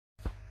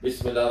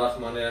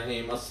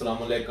Bismillahirrahmanirrahim.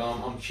 Assalamu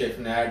alaikum. I'm Chef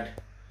Nad.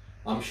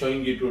 I'm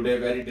showing you today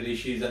very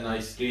delicious and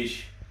nice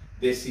dish,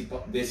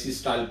 Desi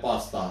style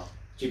pasta,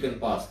 chicken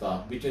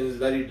pasta, which is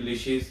very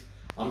delicious.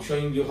 I'm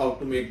showing you how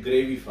to make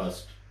gravy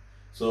first.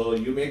 So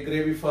you make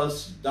gravy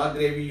first. The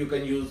gravy you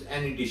can use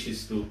any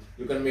dishes too.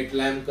 You can make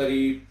lamb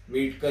curry,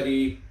 meat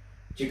curry,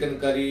 chicken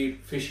curry,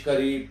 fish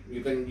curry.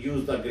 You can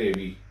use the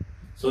gravy.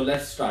 So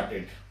let's start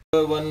it.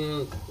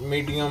 One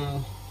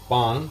medium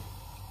pan,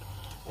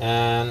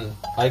 and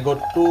I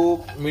got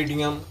two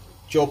medium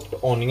chopped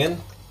onion.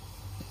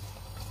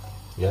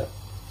 Yeah.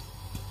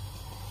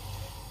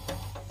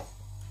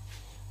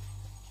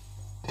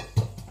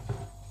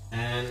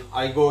 And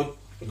I got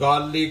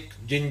garlic,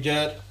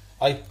 ginger.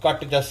 I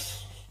cut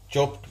just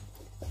chopped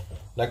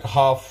like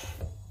half.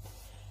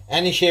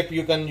 Any shape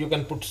you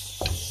can put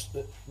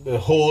the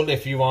whole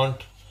if you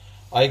want.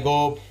 I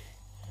go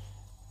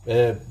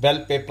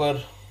bell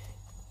pepper,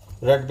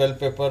 red bell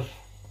pepper,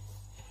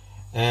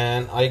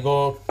 and I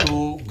go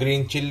 2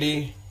 green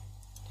chili,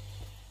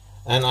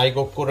 and I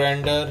go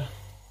coriander.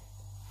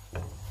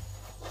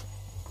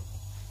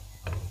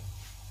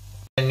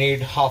 I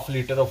need half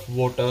liter of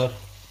water,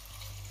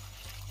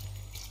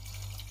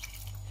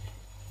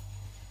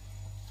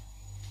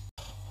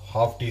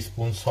 half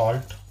teaspoon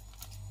salt,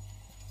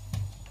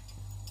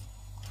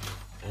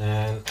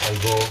 and I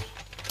go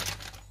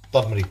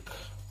turmeric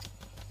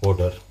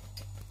powder,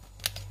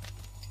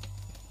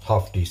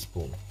 half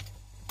teaspoon,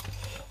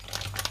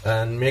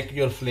 and make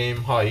your flame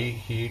high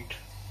heat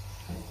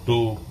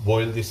to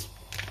boil this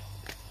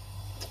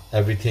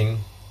everything.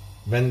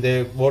 When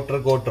the water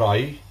go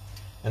dry,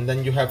 and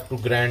then you have to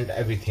grind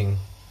everything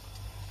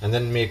and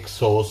then make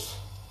sauce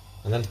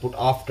and then put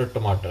after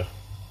tomato.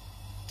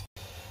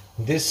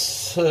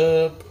 This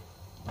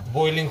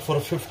boiling for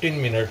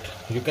 15 minutes.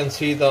 You can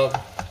see the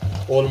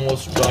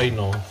almost dry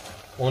now,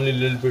 only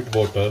little bit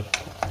water.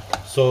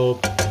 So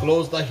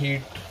close the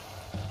heat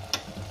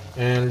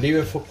and leave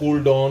it for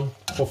cool down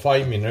for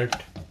 5 minutes,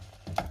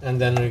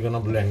 and then we're gonna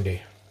blend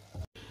it.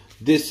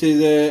 This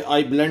is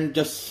I blend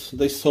just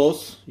the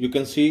sauce. You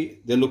can see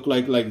they look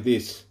like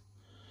this.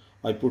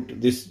 I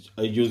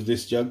use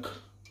this jug,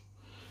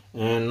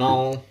 and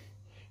now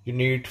you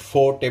need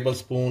 4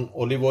 tablespoons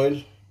olive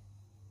oil,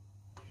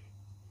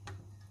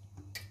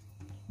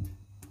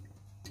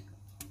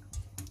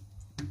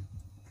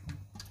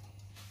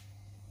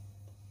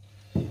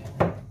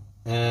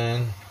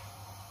 and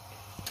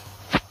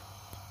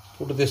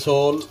put this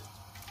all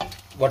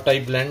what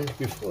I blend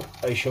before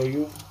I show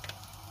you.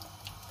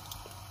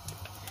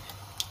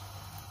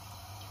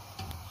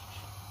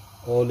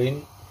 All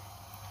in,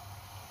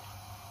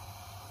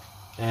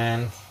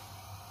 and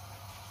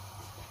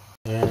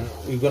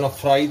we're gonna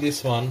fry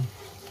this one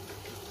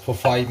for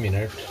 5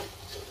 minutes,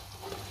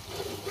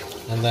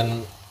 and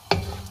then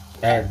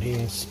add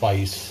in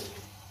spice.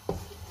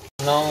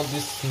 Now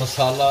this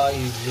masala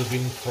is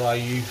been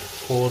fried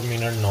 4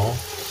 minutes now,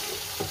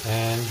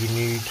 and you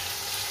need,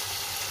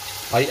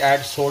 I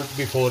add salt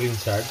before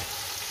inside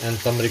and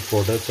turmeric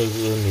powder, so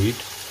you need.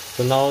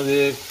 So now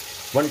the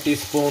 1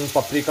 teaspoon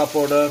paprika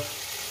powder,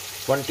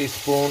 1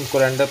 teaspoon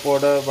coriander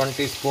powder, 1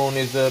 teaspoon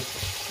is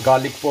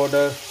garlic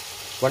powder,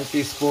 1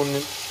 teaspoon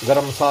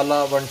garam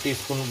masala, 1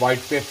 teaspoon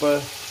white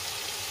pepper,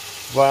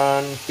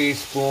 1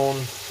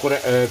 teaspoon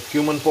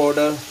cumin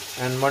powder,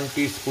 and 1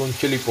 teaspoon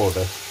chili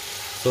powder.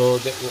 So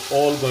they're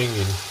all going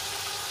in.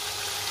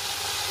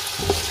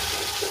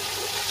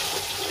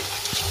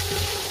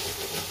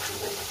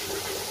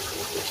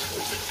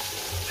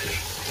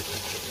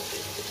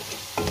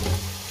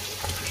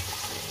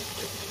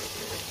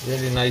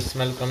 Really nice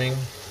smell coming.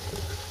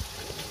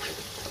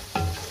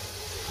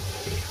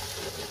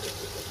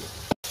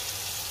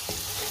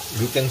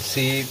 You can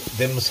see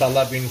the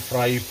masala been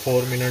fried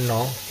 4 minutes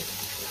now,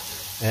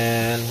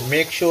 and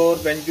make sure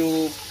when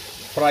you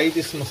fry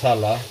this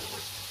masala,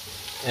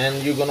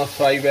 and you're gonna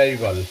fry very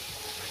well,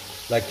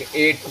 like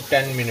 8 to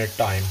 10 minute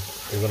time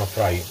you're gonna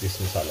fry this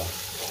masala.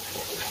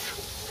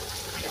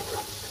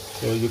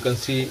 So you can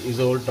see is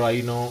all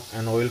dry now,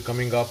 and oil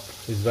coming up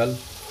as well.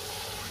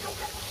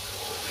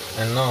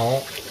 And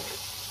now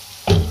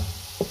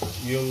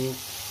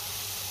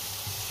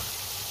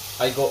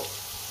I go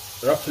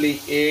roughly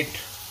 8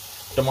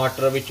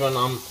 tomato, which one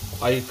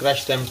I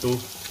crush them to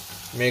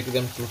make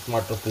them to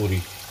tomato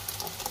puri.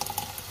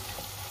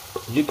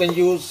 You can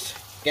use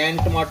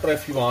canned tomato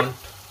if you want,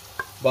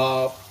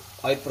 but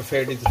I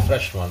prefer the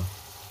fresh one.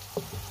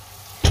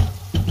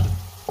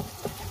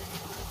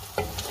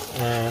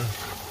 And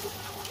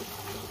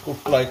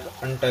cook like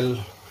until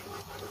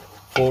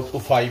 4 to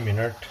 5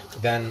 minutes,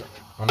 then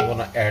I'm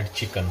gonna add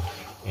chicken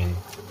in.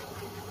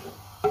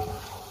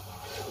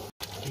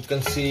 You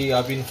can see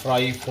I've been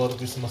frying for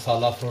this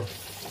masala for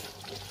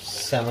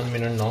 7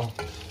 minutes now,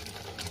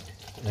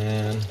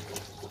 and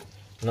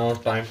now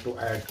time to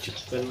add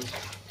chicken.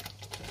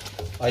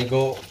 I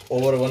go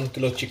over 1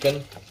 kilo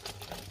chicken,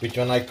 which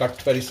one I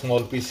cut very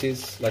small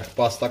pieces, like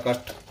pasta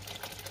cut,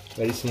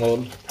 very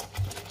small.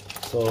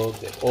 So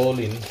they're all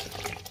in.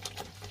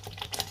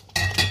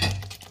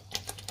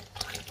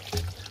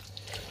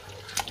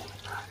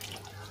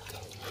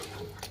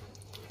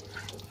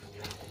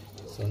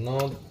 So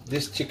now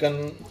this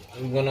chicken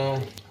I'm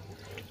gonna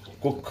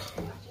cook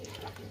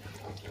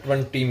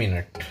 20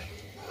 minutes.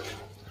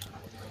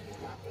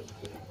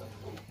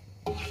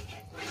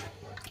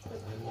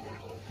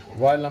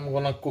 While I'm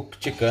gonna cook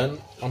chicken,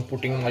 I'm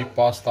putting my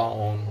pasta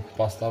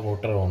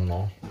water on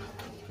now.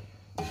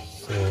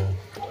 So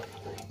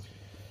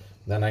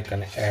then I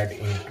can add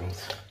into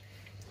it.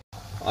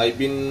 I've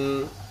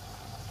been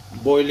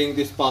boiling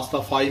this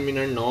pasta 5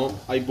 minutes now.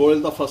 I boil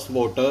the first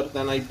water,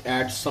 then I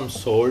add some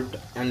salt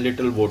and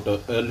little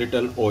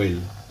little oil.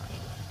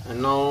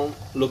 And now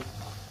look,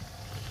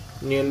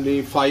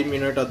 nearly 5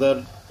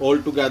 minutes,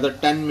 altogether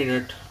 10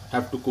 minutes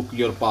have to cook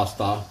your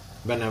pasta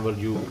whenever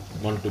you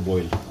want to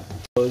boil.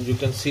 So you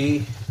can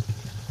see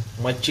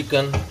my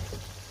chicken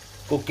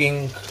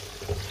cooking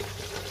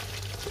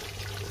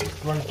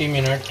 20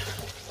 minutes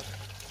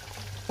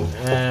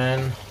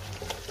and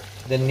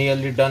they're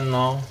nearly done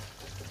now.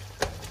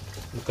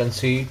 You can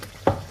see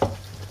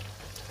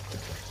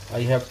I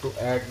have to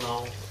add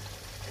now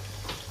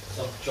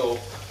some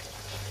chopped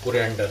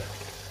coriander.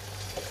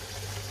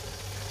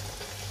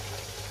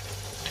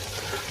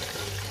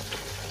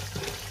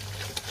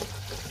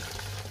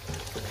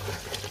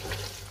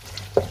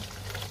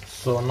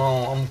 So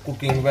now I'm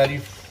cooking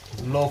very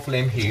low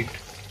flame heat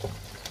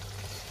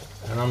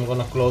and I'm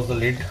gonna close the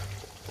lid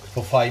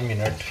for 5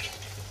 minutes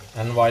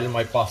and while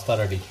my pasta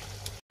ready.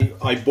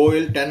 I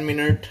boiled 10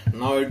 minutes,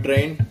 now I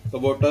drain the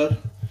water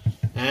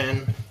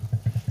and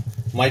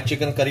my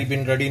chicken curry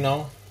been ready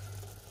now.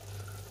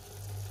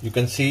 You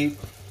can see,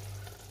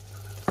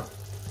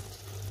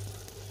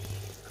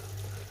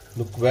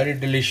 look very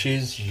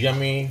delicious,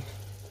 yummy.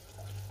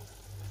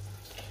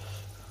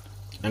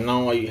 And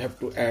now I have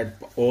to add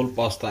all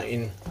pasta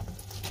in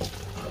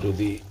to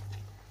the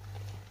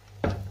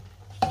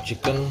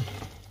chicken.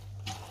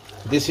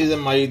 This is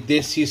my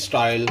Desi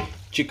style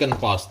chicken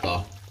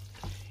pasta.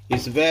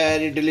 It's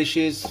very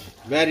delicious,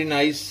 very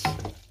nice.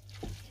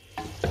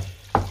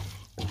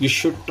 You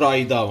should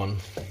try that one.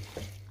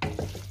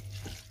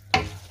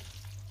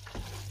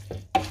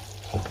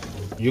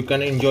 You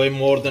can enjoy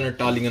more than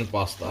Italian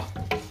pasta.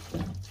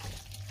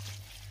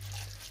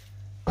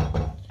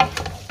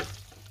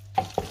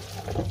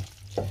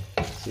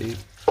 See,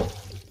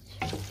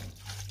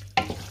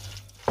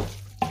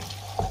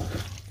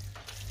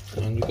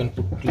 and you can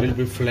put a little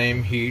bit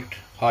flame heat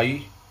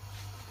high,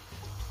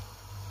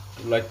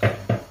 like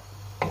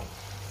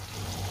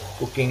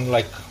cooking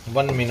like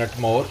 1 minute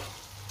more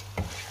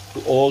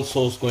to all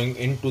sauce going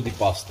into the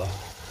pasta.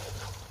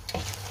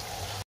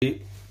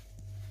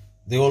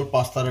 The whole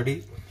pasta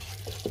ready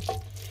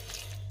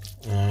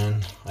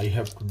and I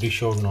have to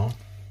dish out now.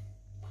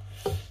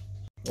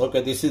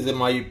 Okay, this is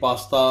my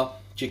pasta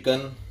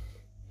chicken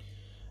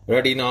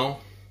ready now,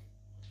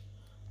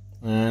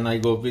 and I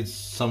go with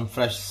some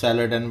fresh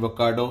salad and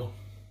avocado,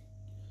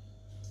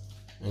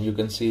 and you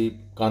can see,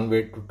 can't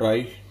wait to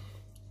try.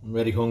 I'm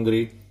very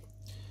hungry.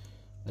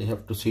 I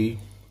have to see.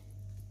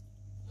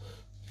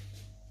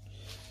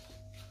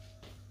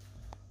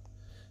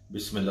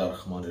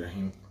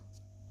 Bismillahirrahmanirrahim.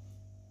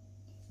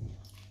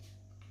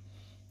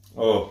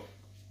 Oh,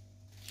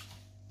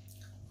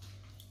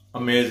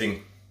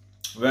 amazing,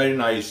 very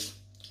nice,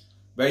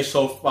 very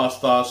soft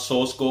pasta,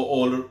 sauce go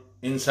all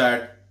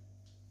inside,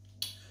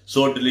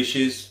 so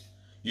delicious.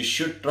 You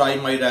should try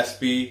my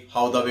recipe,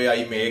 how the way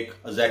I make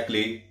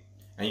exactly,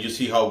 and you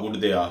see how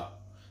good they are.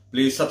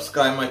 Please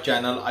subscribe my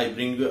channel. I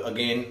bring you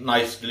again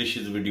nice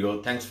delicious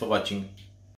video. Thanks for watching.